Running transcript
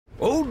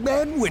Old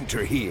Man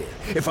Winter here.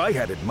 If I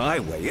had it my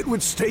way, it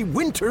would stay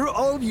winter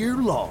all year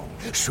long.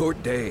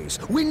 Short days,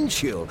 wind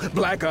chill,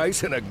 black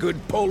ice, and a good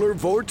polar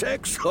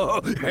vortex.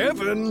 Oh,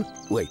 heaven!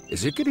 Wait,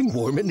 is it getting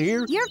warm in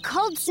here? Your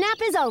cold snap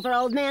is over,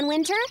 Old Man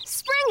Winter.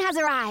 Spring has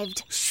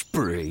arrived.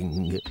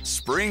 Spring.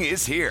 Spring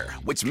is here,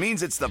 which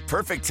means it's the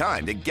perfect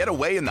time to get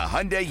away in the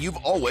Hyundai you've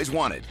always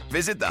wanted.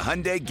 Visit the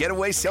Hyundai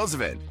Getaway Sales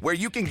Event, where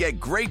you can get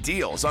great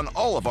deals on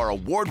all of our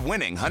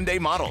award-winning Hyundai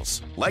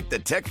models, like the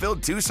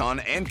tech-filled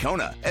Tucson and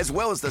Kona, as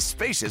well as the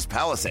spacious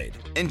Palisade.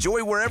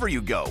 Enjoy wherever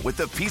you go with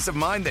the peace of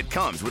mind that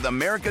comes with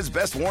America's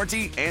best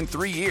warranty and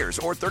 3 years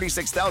or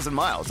 36,000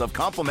 miles of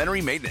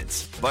complimentary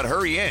maintenance. But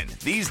hurry in,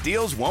 these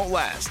deals won't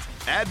last.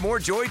 Add more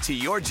joy to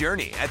your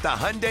journey at the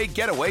Hyundai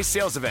Getaway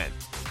Sales Event.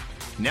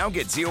 Now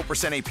get 0%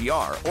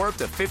 APR or up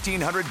to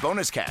 $1,500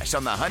 bonus cash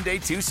on the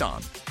Hyundai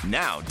Tucson.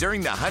 Now,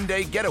 during the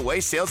Hyundai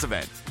Getaway Sales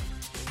Event.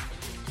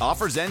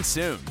 Offers end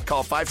soon.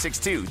 Call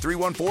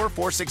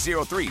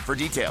 562-314-4603 for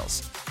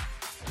details.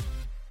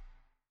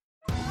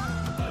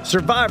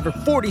 Survivor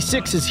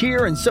 46 is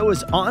here, and so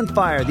is On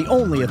Fire, the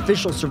only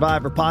official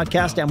Survivor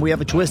podcast, and we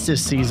have a twist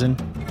this season.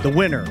 The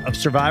winner of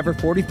Survivor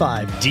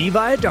 45, Dee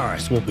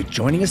Valladares, will be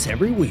joining us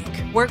every week.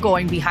 We're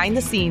going behind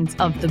the scenes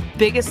of the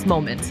biggest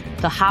moments,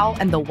 the how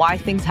and the why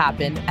things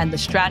happen, and the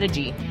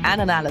strategy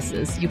and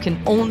analysis you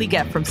can only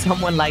get from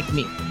someone like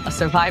me, a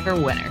Survivor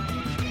winner.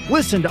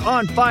 Listen to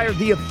On Fire,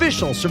 the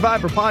official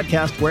Survivor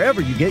podcast, wherever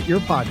you get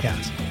your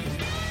podcasts.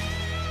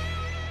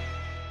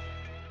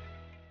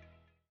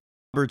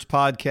 Roberts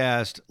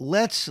podcast,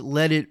 let's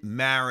let it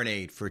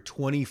marinate for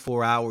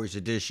 24 hours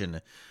edition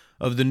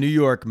of the New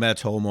York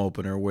Mets home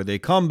opener, where they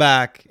come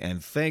back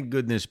and, thank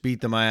goodness,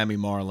 beat the Miami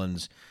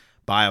Marlins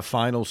by a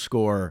final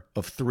score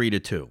of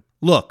 3-2.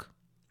 Look,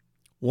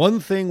 one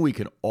thing we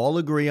can all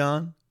agree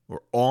on, we're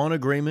all in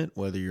agreement,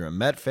 whether you're a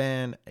Met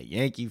fan, a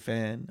Yankee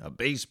fan, a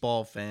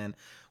baseball fan,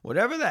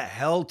 whatever the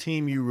hell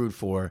team you root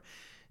for,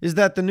 is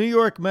that the New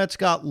York Mets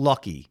got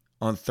lucky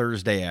on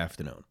Thursday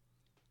afternoon.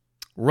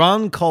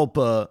 Ron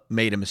Kulpa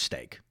made a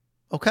mistake,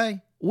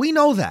 okay? We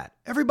know that.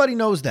 Everybody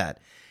knows that.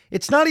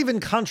 It's not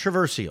even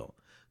controversial.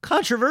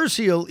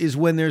 Controversial is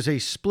when there's a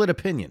split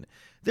opinion.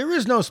 There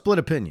is no split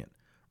opinion.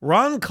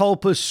 Ron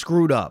Kulpa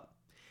screwed up,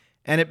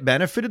 and it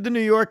benefited the New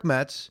York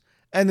Mets,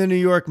 and the New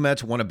York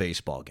Mets won a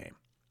baseball game.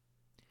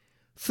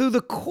 Through the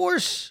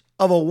course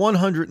of a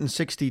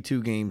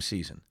 162-game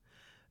season,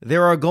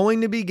 there are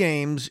going to be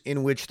games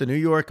in which the New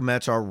York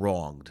Mets are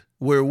wronged,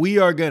 where we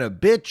are going to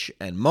bitch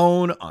and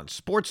moan on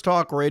sports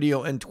talk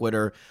radio and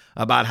Twitter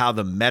about how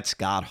the Mets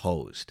got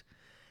hosed.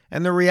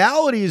 And the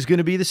reality is going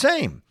to be the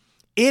same.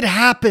 It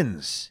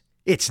happens.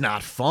 It's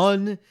not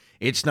fun.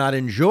 It's not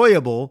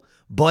enjoyable,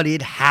 but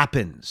it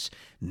happens.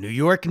 New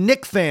York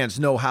Knicks fans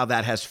know how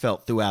that has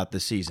felt throughout the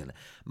season.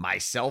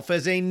 Myself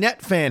as a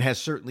Net fan has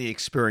certainly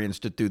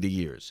experienced it through the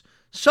years.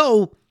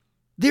 So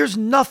there's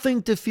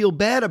nothing to feel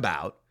bad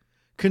about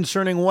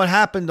concerning what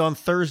happened on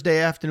Thursday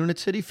afternoon at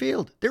Citi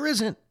Field. There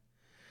isn't.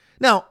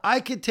 Now, I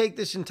could take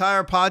this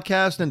entire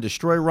podcast and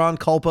destroy Ron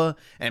Kulpa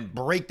and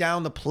break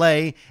down the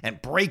play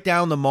and break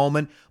down the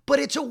moment, but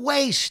it's a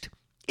waste.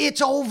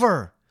 It's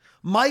over.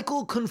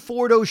 Michael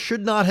Conforto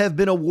should not have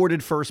been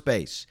awarded first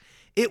base.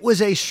 It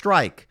was a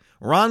strike.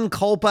 Ron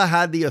Kulpa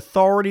had the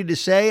authority to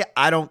say,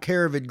 I don't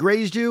care if it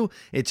grazed you.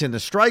 It's in the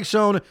strike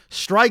zone.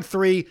 Strike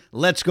 3.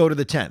 Let's go to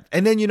the 10th.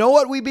 And then you know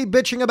what we'd be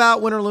bitching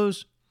about, win or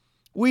lose?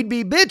 We'd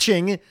be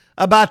bitching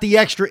about the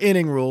extra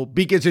inning rule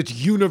because it's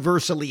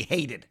universally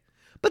hated.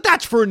 But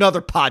that's for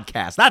another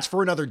podcast. That's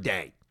for another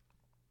day.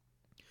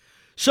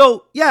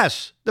 So,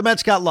 yes, the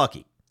Mets got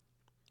lucky.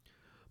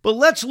 But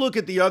let's look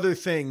at the other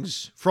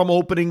things from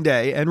opening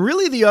day and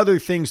really the other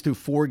things through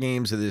 4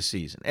 games of this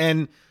season.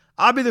 And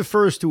I'll be the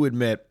first to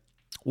admit,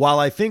 while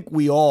I think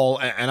we all,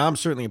 and I'm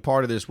certainly a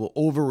part of this, will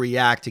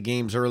overreact to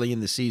games early in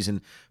the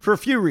season for a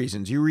few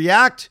reasons. You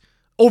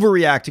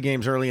overreact to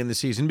games early in the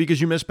season because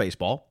you miss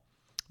baseball,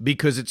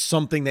 because it's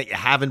something that you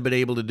haven't been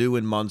able to do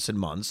in months and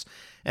months.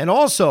 And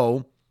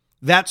also,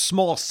 that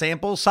small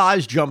sample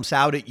size jumps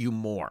out at you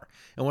more.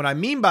 And what I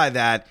mean by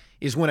that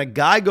is when a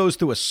guy goes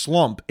through a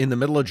slump in the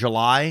middle of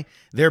July,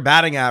 their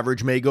batting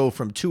average may go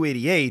from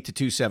 288 to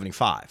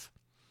 275.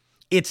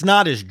 It's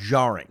not as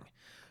jarring.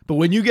 But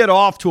when you get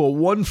off to a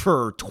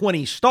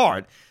 1-for-20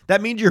 start,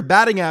 that means your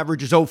batting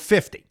average is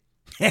 050.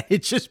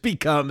 It just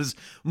becomes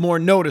more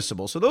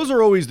noticeable. So those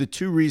are always the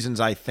 2 reasons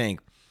I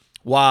think,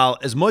 while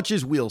as much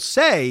as we'll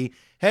say,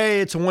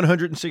 hey, it's a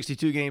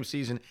 162-game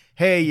season,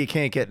 hey, you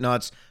can't get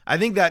nuts, I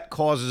think that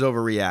causes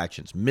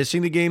overreactions.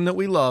 Missing the game that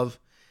we love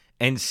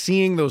and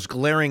seeing those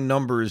glaring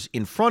numbers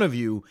in front of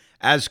you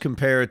as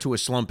compared to a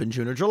slump in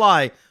June or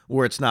July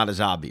where it's not as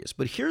obvious.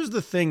 But here's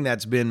the thing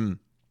that's been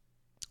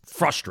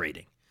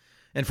frustrating.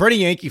 And for any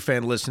Yankee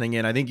fan listening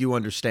in, I think you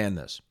understand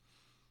this.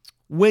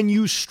 When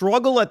you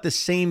struggle at the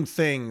same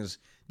things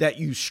that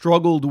you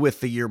struggled with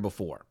the year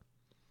before,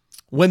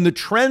 when the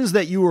trends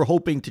that you were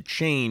hoping to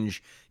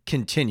change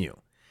continue,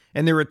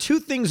 and there are 2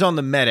 things on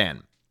the Met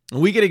end,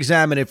 and we could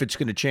examine if it's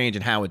going to change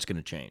and how it's going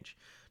to change.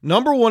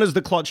 Number 1 is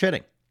the clutch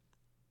hitting.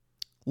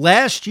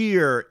 Last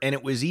year, and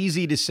it was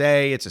easy to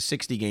say it's a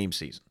 60-game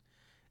season.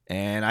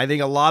 And I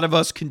think a lot of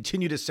us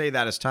continue to say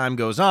that as time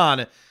goes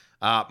on.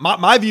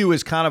 My view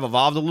has kind of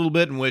evolved a little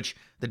bit, in which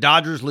the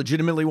Dodgers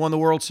legitimately won the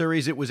World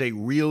Series. It was a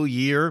real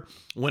year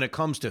when it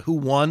comes to who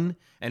won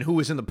and who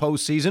was in the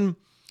postseason.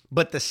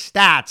 But the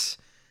stats,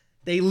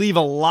 they leave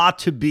a lot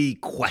to be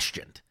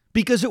questioned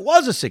because it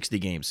was a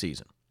 60-game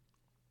season.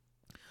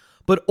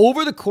 But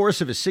over the course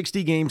of a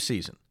 60-game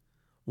season,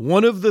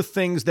 one of the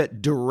things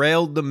that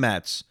derailed the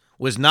Mets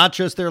was not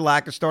just their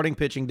lack of starting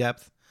pitching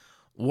depth,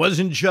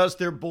 wasn't just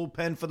their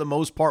bullpen for the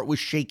most part was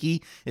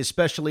shaky,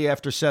 especially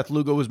after Seth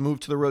Lugo was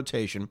moved to the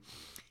rotation.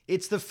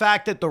 It's the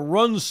fact that the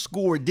runs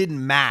scored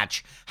didn't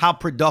match how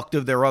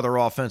productive their other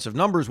offensive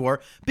numbers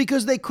were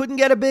because they couldn't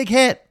get a big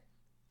hit.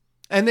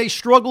 And they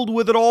struggled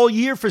with it all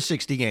year for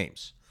 60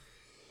 games.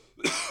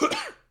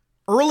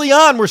 Early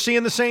on, we're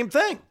seeing the same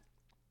thing.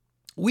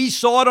 We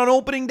saw it on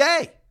opening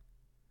day.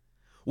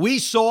 We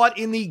saw it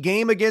in the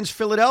game against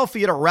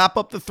Philadelphia to wrap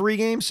up the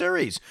 3-game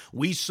series.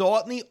 We saw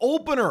it in the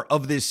opener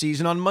of this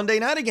season on Monday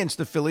night against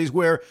the Phillies,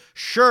 where,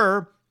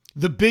 sure,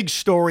 the big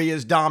story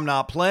is Dom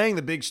not playing,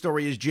 the big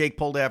story is Jake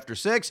pulled after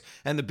 6,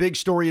 and the big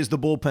story is the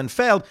bullpen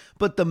failed,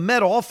 but the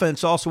Met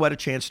offense also had a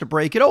chance to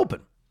break it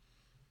open.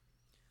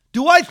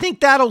 Do I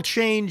think that'll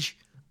change?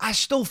 I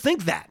still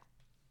think that.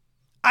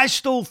 I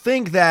still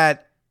think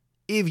that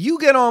if you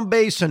get on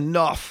base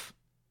enough,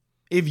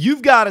 if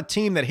you've got a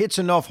team that hits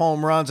enough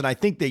home runs, and I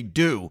think they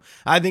do,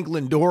 I think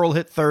Lindor will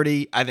hit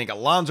 30. I think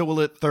Alonso will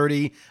hit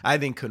 30. I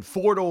think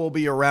Conforto will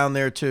be around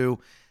there too,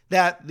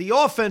 that the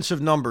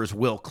offensive numbers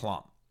will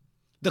clump.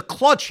 The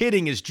clutch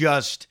hitting is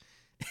just,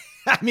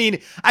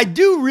 I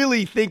do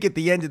really think at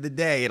the end of the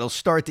day, it'll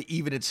start to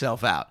even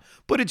itself out.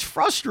 But it's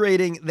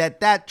frustrating that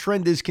that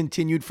trend is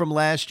continued from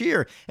last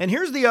year. And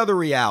here's the other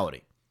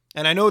reality.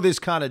 And I know this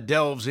kind of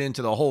delves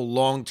into the whole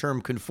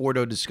long-term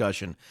Conforto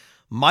discussion.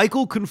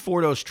 Michael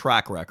Conforto's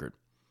track record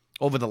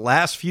over the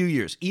last few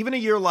years, even a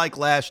year like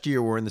last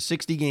year where in the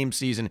 60-game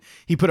season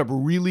he put up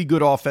really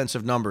good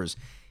offensive numbers,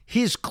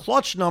 his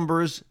clutch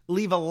numbers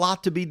leave a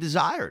lot to be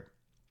desired.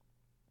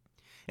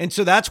 And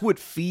so that's what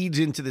feeds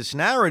into this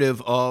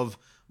narrative of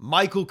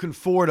Michael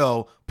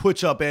Conforto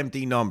puts up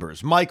empty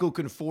numbers. Michael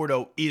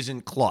Conforto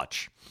isn't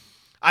clutch.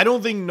 I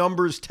don't think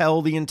numbers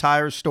tell the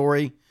entire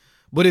story,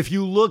 but if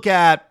you look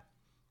at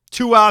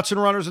 2 outs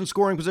and runners in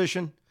scoring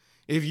position,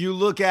 if you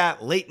look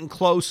at late and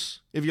close,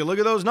 if you look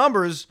at those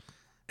numbers,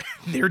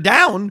 they're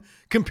down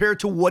compared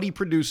to what he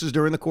produces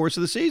during the course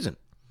of the season.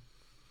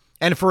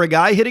 And for a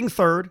guy hitting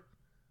third,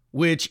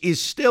 which is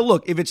still,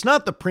 look, if it's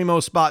not the primo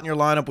spot in your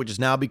lineup, which has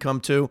now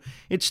become 2,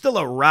 it's still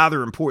a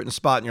rather important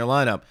spot in your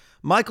lineup.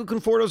 Michael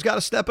Conforto's got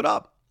to step it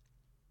up.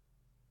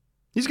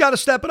 He's got to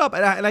step it up.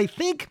 And I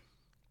think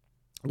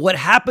what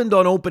happened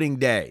on opening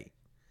day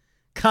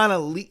kind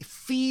of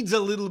feeds a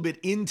little bit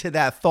into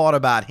that thought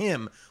about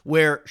him,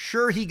 where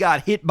sure he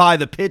got hit by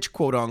the pitch,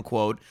 quote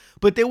unquote,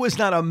 but there was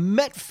not a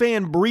Met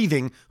fan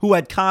breathing who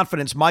had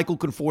confidence Michael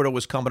Conforto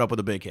was coming up with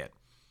a big hit.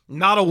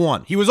 Not a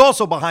one. He was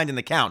also behind in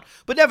the count,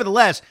 but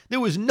nevertheless, there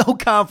was no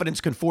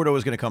confidence Conforto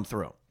was going to come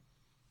through.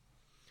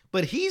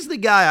 But he's the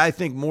guy, I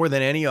think, more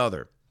than any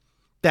other,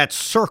 that's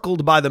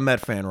circled by the Met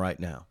fan right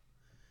now,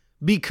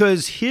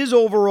 because his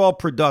overall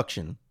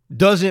production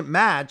doesn't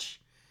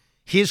match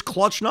his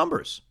clutch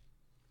numbers.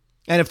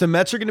 And if the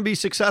Mets are going to be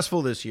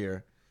successful this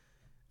year,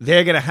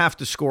 they're going to have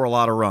to score a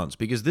lot of runs,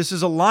 because this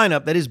is a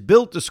lineup that is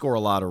built to score a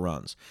lot of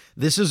runs.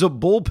 This is a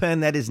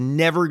bullpen that is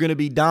never going to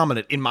be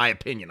dominant, in my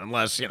opinion,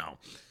 unless,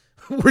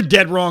 we're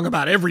dead wrong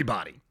about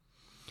everybody.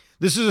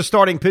 This is a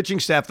starting pitching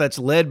staff that's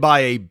led by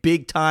a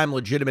big-time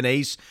legitimate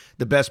ace,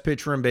 the best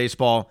pitcher in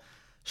baseball.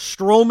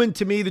 Stroman,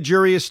 to me, the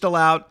jury is still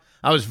out.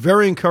 I was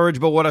very encouraged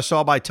by what I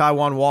saw by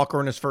Taijuan Walker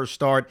in his first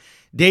start.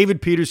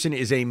 David Peterson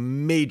is a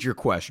major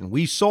question.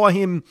 We saw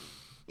him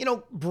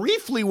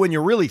briefly when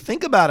you really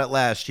think about it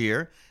last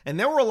year, and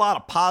there were a lot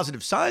of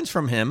positive signs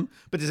from him,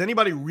 but does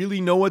anybody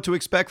really know what to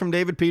expect from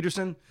David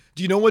Peterson?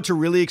 Do you know what to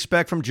really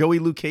expect from Joey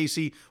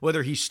Lucchesi,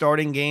 whether he's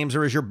starting games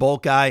or is your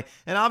bulk guy?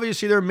 And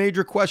obviously there are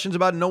major questions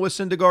about Noah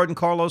Syndergaard and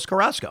Carlos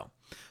Carrasco.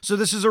 So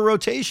this is a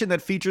rotation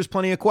that features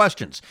plenty of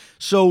questions.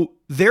 So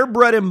their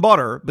bread and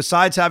butter,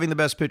 besides having the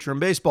best pitcher in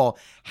baseball,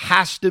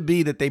 has to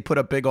be that they put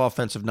up big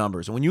offensive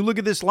numbers. And when you look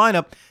at this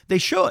lineup, they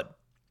should.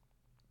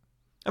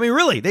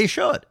 Really, they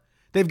should.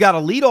 They've got a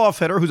leadoff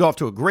hitter who's off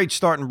to a great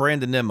start in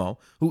Brandon Nimmo,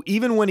 who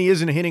even when he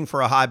isn't hitting for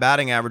a high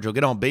batting average, will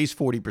get on base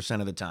 40%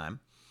 of the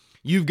time.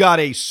 You've got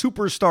a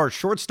superstar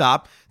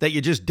shortstop that you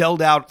just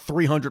dealt out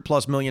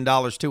 $300+ million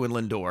to in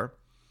Lindor.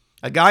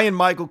 A guy in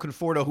Michael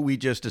Conforto, who we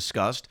just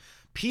discussed.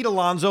 Pete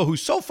Alonso, who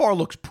so far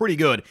looks pretty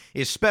good,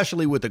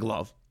 especially with the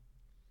glove.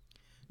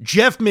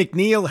 Jeff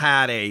McNeil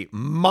had a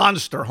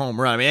monster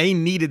home run. He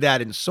needed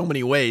that in so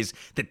many ways.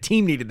 The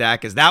team needed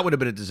that because that would have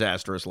been a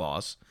disastrous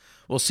loss.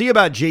 We'll see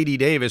about J.D.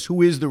 Davis,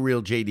 who is the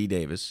real J.D.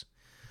 Davis.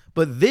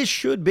 But this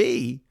should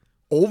be,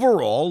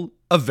 overall,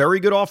 a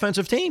very good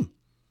offensive team.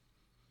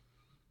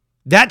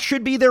 That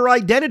should be their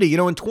identity.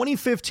 In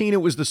 2015, it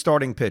was the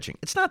starting pitching.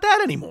 It's not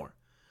that anymore.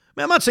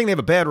 mean, I'm not saying they have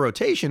a bad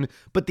rotation,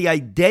 but the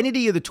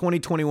identity of the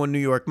 2021 New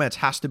York Mets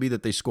has to be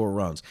that they score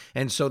runs.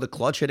 And so the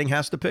clutch hitting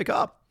has to pick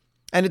up.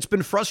 And it's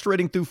been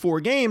frustrating through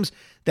 4 games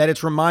that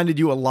it's reminded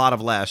you a lot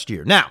of last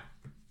year. Now,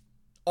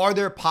 are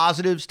there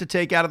positives to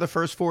take out of the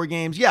first 4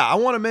 games? Yeah, I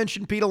want to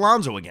mention Pete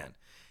Alonso again.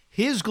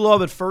 His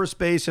glove at first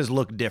base has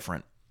looked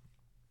different.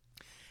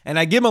 And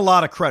I give him a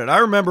lot of credit. I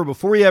remember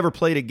before he ever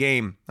played a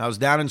game, I was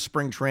down in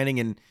spring training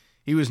and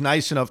he was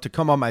nice enough to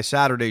come on my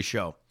Saturday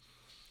show.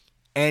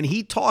 And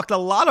he talked a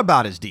lot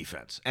about his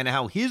defense and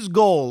how his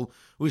goal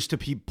was to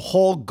be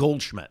Paul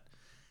Goldschmidt.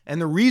 And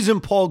the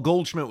reason Paul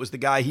Goldschmidt was the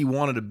guy he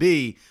wanted to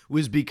be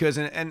was because,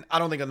 and I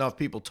don't think enough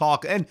people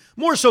talk, and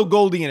more so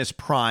Goldie in his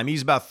prime.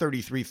 He's about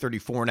 33,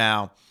 34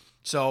 now.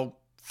 So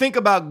think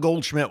about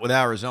Goldschmidt with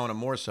Arizona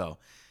more so.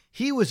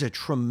 He was a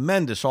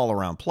tremendous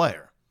all-around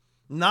player.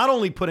 Not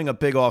only putting up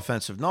big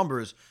offensive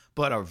numbers,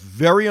 but a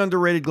very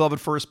underrated glove at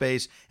first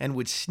base and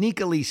would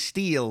sneakily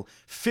steal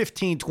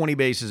 15, 20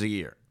 bases a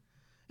year.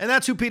 And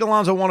that's who Pete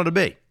Alonso wanted to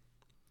be.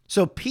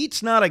 So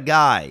Pete's not a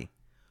guy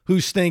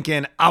who's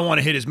thinking, I want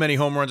to hit as many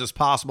home runs as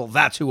possible.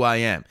 That's who I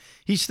am.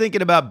 He's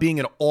thinking about being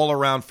an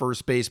all-around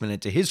first baseman.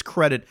 And to his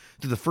credit,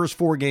 through the first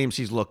 4 games,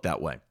 he's looked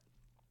that way.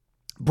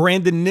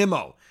 Brandon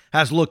Nimmo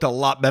has looked a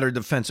lot better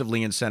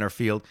defensively in center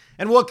field.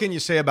 And what can you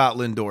say about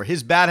Lindor?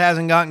 His bat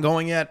hasn't gotten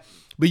going yet,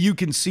 but you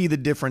can see the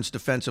difference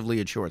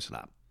defensively at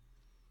shortstop.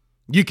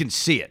 You can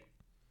see it.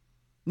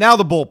 Now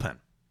the bullpen.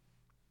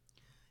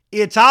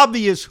 It's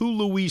obvious who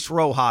Luis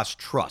Rojas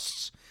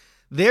trusts.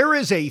 There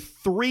is a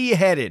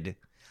 3-headed,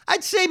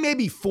 I'd say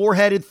maybe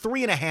 4-headed,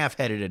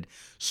 3.5-headed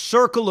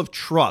circle of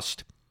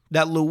trust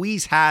that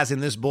Luis has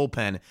in this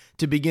bullpen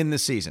to begin the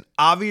season.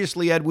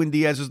 Obviously, Edwin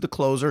Diaz is the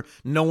closer.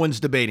 No one's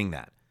debating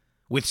that.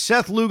 With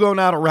Seth Lugo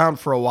not around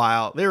for a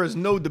while, there is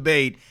no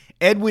debate.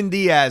 Edwin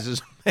Diaz,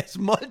 is, as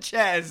much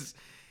as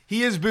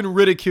he has been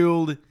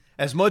ridiculed,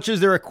 as much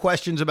as there are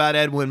questions about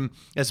Edwin,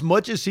 as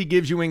much as he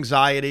gives you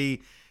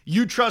anxiety,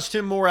 you trust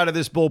him more out of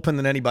this bullpen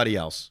than anybody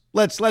else.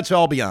 Let's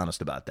all be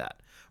honest about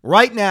that.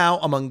 Right now,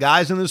 among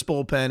guys in this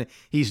bullpen,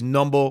 he's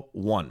number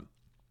 1.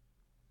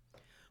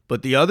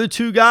 But the other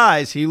 2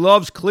 guys he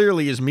loves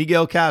clearly is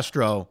Miguel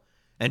Castro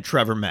and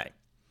Trevor May.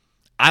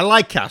 I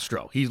like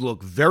Castro. He's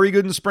looked very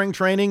good in spring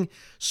training.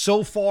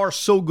 So far,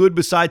 so good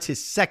besides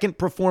his second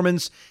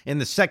performance in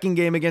the second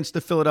game against the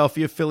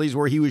Philadelphia Phillies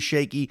where he was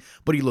shaky,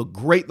 but he looked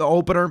great in the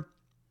opener.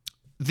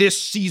 This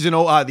season,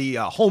 the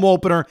home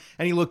opener,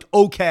 and he looked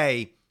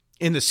okay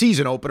in the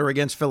season opener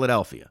against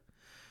Philadelphia.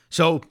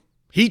 So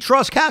he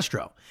trusts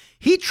Castro.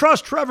 He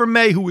trusts Trevor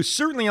May, who was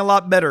certainly a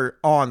lot better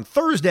on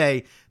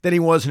Thursday than he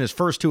was in his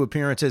first 2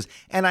 appearances.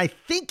 And I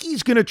think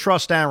he's going to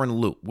trust Aaron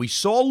Loup. We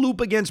saw Loup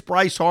against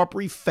Bryce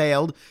Harper. He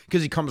failed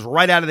because he comes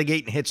right out of the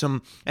gate and hits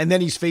him. And then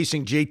he's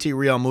facing JT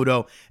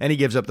Realmuto, and he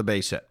gives up the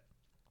base hit.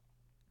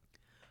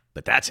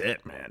 But that's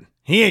it, man.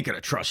 He ain't going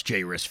to trust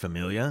Jeurys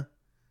Familia.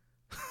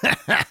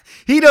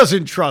 He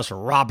doesn't trust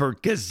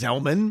Robert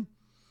Gazelman.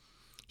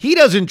 He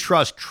doesn't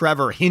trust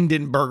Trevor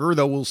Hindenburger,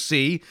 though we'll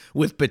see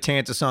with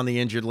Betances on the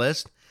injured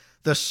list.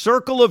 The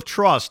circle of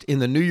trust in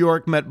the New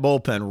York Met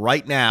bullpen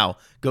right now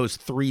goes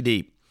 3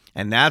 deep,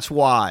 and that's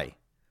why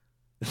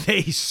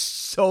they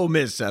so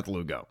miss Seth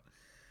Lugo.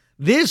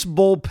 This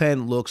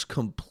bullpen looks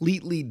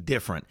completely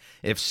different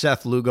if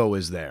Seth Lugo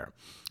is there.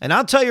 And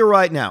I'll tell you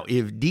right now,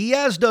 if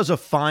Diaz does a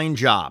fine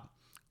job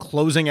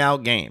closing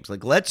out games,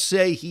 like let's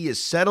say he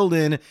is settled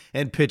in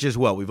and pitches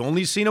well. We've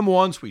only seen him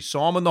once. We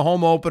saw him in the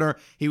home opener.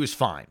 He was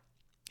fine.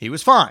 He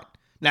was fine.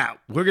 Now,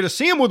 we're going to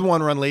see him with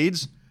 1-run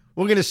leads.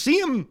 We're going to see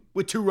him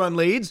with 2-run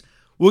leads.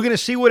 We're going to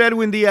see what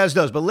Edwin Diaz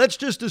does. But let's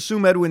just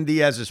assume Edwin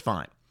Diaz is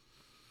fine.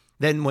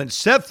 Then when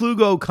Seth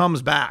Lugo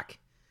comes back,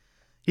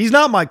 he's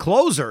not my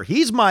closer.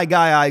 He's my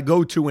guy I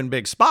go to in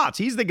big spots.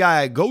 He's the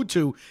guy I go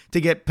to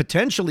get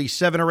potentially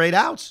 7 or 8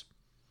 outs.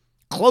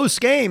 Close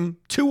game,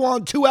 2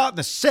 on, 2 out in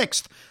the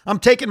 6th. I'm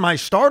taking my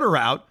starter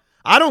out.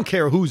 I don't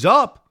care who's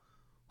up.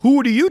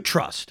 Who do you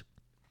trust?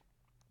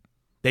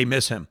 They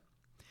miss him.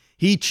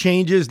 He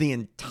changes the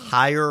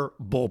entire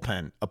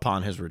bullpen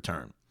upon his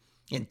return.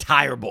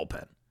 Entire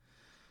bullpen.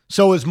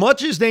 So as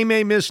much as they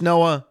may miss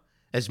Noah,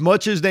 as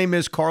much as they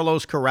miss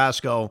Carlos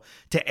Carrasco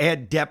to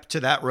add depth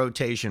to that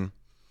rotation,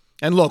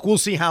 and look, we'll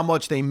see how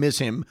much they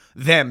miss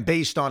them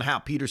based on how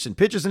Peterson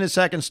pitches in his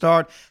second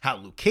start, how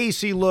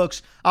Lucchesi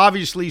looks.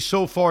 Obviously,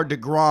 so far,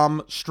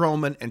 DeGrom,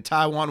 Stroman, and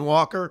Taijuan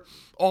Walker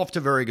off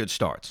to very good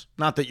starts.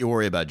 Not that you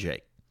worry about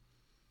Jake.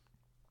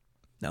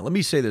 Now, let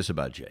me say this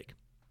about Jake.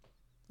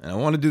 And I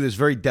want to do this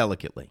very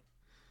delicately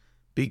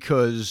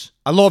because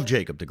I love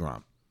Jacob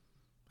deGrom.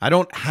 I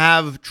don't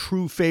have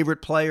true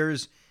favorite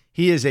players.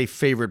 He is a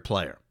favorite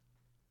player.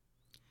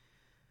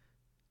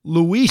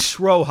 Luis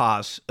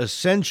Rojas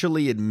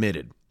essentially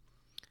admitted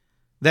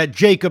that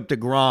Jacob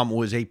deGrom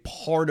was a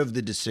part of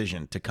the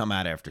decision to come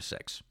out after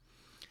 6.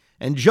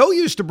 And Joe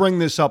used to bring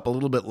this up a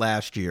little bit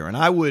last year, and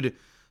I would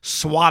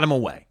swat him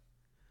away.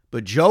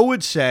 But Joe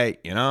would say,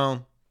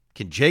 can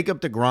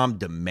Jacob deGrom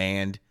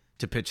demand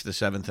to pitch the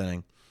 7th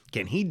inning?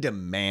 Can he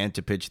demand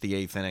to pitch the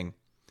 8th inning?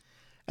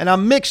 And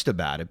I'm mixed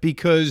about it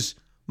because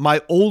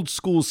my old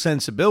school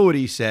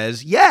sensibility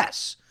says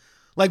yes.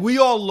 Like, we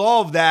all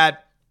love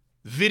that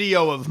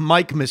video of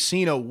Mike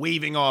Messina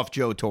waving off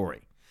Joe Torre.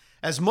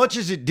 As much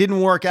as it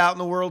didn't work out in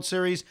the World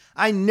Series,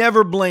 I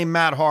never blame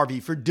Matt Harvey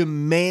for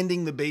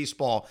demanding the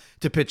baseball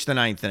to pitch the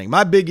ninth inning.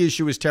 My big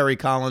issue is Terry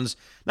Collins,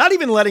 not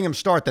even letting him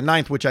start the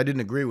ninth, which I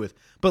didn't agree with,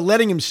 but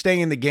letting him stay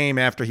in the game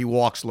after he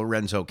walks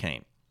Lorenzo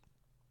Cain.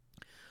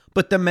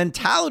 But the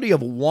mentality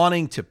of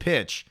wanting to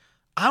pitch,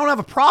 I don't have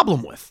a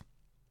problem with.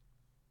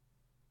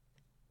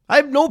 I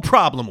have no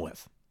problem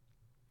with.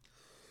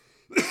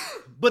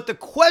 But the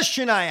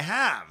question I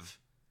have,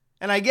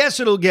 and I guess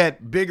it'll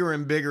get bigger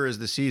and bigger as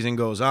the season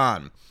goes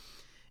on,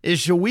 is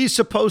should we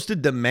supposed to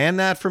demand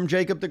that from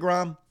Jacob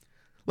deGrom?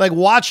 Like,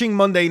 watching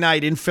Monday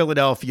night in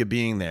Philadelphia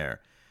being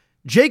there,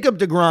 Jacob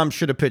deGrom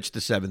should have pitched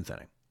the seventh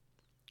inning.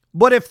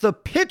 But if the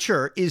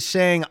pitcher is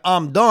saying,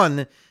 I'm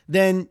done,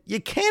 then you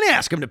can't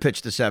ask him to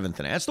pitch the seventh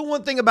inning. That's the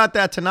one thing about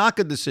that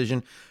Tanaka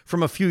decision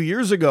from a few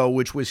years ago,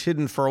 which was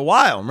hidden for a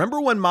while. Remember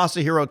when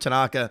Masahiro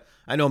Tanaka,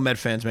 I know Met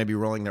fans may be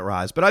rolling their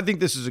eyes, but I think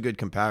this is a good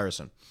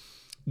comparison.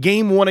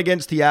 Game 1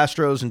 against the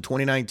Astros in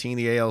 2019,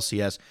 the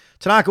ALCS,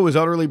 Tanaka was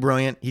utterly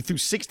brilliant. He threw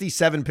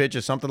 67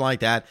 pitches, something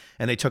like that,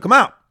 and they took him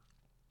out.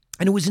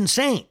 And it was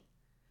insane.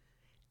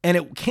 And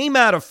it came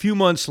out a few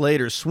months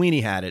later,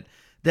 Sweeney had it,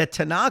 that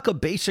Tanaka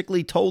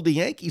basically told the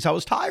Yankees, I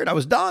was tired, I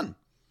was done.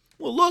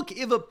 Well, look,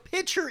 if a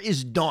pitcher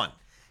is done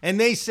and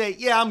they say,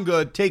 yeah, I'm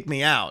good, take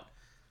me out.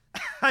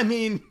 I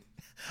mean,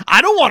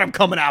 I don't want him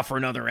coming out for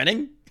another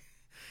inning.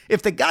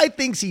 If the guy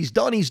thinks he's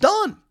done, he's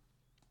done.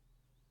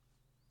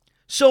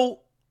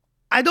 So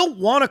I don't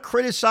want to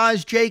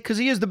criticize Jake because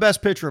he is the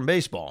best pitcher in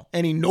baseball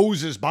and he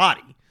knows his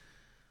body.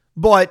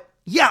 But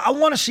yeah, I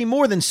want to see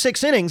more than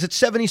 6 innings at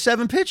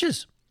 77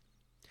 pitches.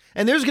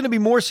 And there's going to be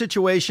more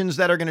situations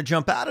that are going to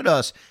jump out at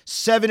us.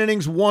 7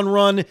 innings, 1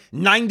 run,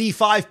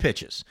 95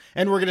 pitches.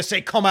 And we're going to say,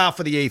 come out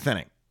for the 8th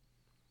inning.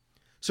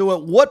 So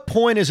at what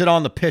point is it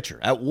on the pitcher?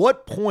 At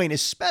what point,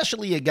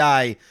 especially a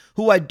guy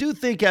who I do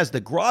think has the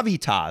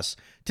gravitas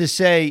to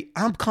say,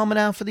 I'm coming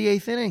out for the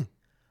 8th inning.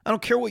 I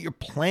don't care what your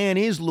plan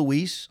is,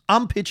 Luis.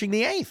 I'm pitching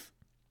the 8th.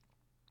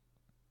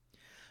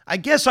 I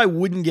guess I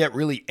wouldn't get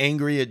really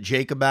angry at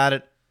Jake about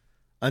it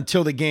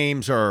until the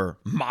games are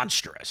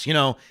monstrous. You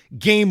know,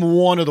 game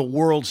 1 of the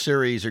World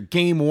Series or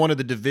game 1 of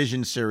the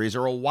Division Series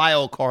or a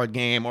wild card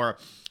game or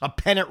a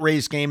pennant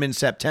race game in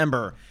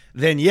September.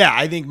 Then, yeah,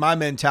 I think my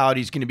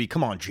mentality is going to be,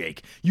 come on,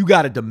 Jake, you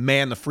got to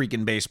demand the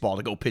freaking baseball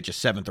to go pitch a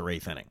 7th or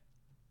 8th inning.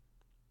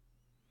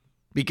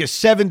 Because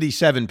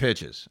 77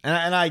 pitches,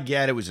 and I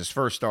get it was his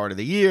first start of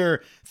the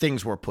year.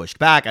 Things were pushed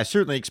back. I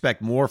certainly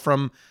expect more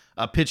from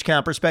a pitch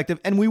count perspective,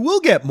 and we will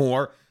get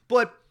more.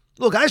 But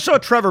look, I saw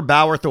Trevor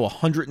Bauer throw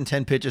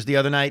 110 pitches the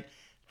other night.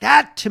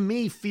 That, to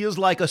me, feels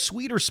like a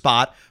sweeter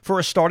spot for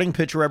a starting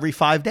pitcher every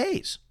 5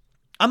 days.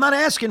 I'm not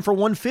asking for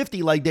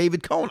 150 like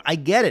David Cone. I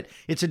get it.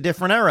 It's a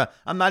different era.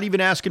 I'm not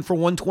even asking for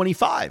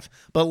 125.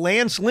 But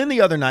Lance Lynn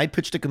the other night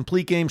pitched a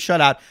complete game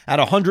shutout at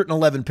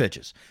 111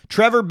 pitches.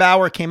 Trevor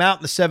Bauer came out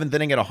in the 7th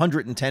inning at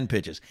 110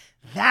 pitches.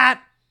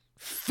 That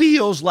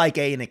feels like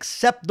an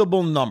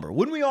acceptable number.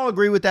 Wouldn't we all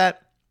agree with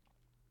that?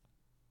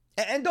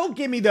 And don't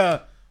give me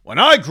the, when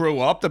I grew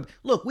up,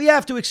 look, we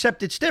have to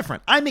accept it's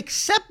different. I'm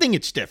accepting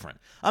it's different.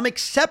 I'm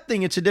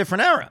accepting it's a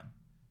different era.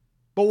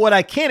 But what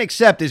I can't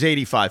accept is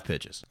 85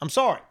 pitches. I'm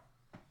sorry.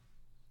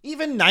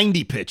 Even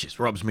 90 pitches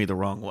rubs me the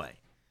wrong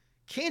way.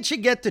 Can't you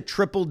get to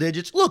triple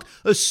digits? Look,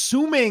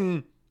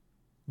 assuming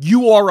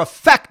you are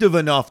effective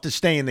enough to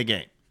stay in the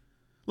game.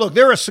 Look,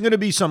 there are going to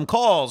be some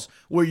calls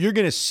where you're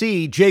going to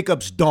see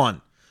Jacob's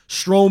done.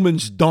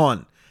 Stroman's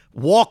done.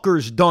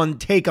 Walker's done.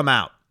 Take him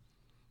out.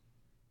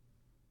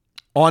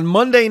 On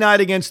Monday night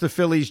against the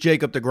Phillies,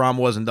 Jacob deGrom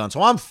wasn't done.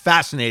 So I'm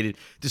fascinated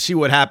to see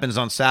what happens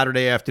on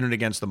Saturday afternoon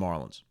against the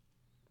Marlins.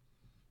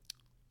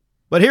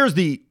 But here's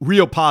the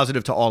real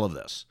positive to all of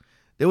this.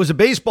 There was a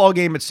baseball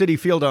game at Citi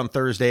Field on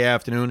Thursday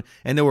afternoon,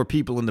 and there were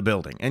people in the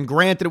building. And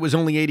granted, it was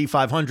only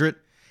 8,500.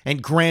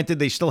 And granted,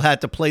 they still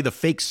had to play the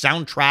fake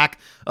soundtrack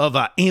of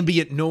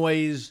ambient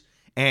noise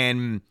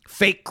and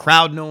fake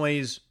crowd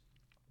noise.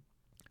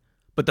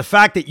 But the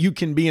fact that you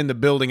can be in the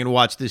building and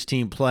watch this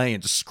team play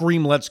and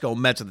scream, let's go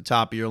Mets at the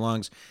top of your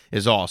lungs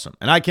is awesome.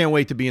 And I can't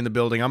wait to be in the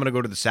building. I'm going to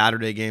go to the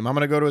Saturday game. I'm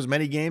going to go to as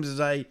many games as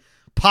I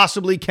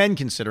possibly can,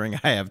 considering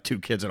I have 2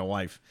 kids and a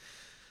wife.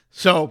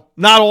 So,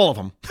 not all of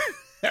them.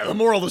 The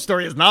moral of the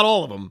story is not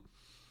all of them.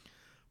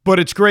 But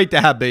it's great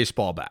to have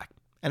baseball back.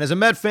 And as a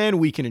Met fan,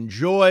 we can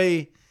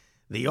enjoy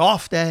the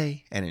off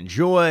day and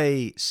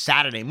enjoy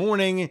Saturday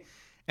morning.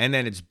 And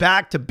then it's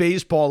back to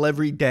baseball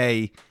every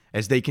day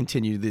as they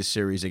continue this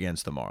series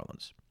against the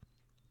Marlins.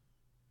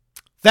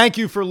 Thank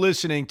you for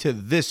listening to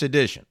this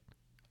edition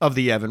of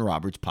the Evan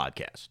Roberts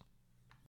Podcast.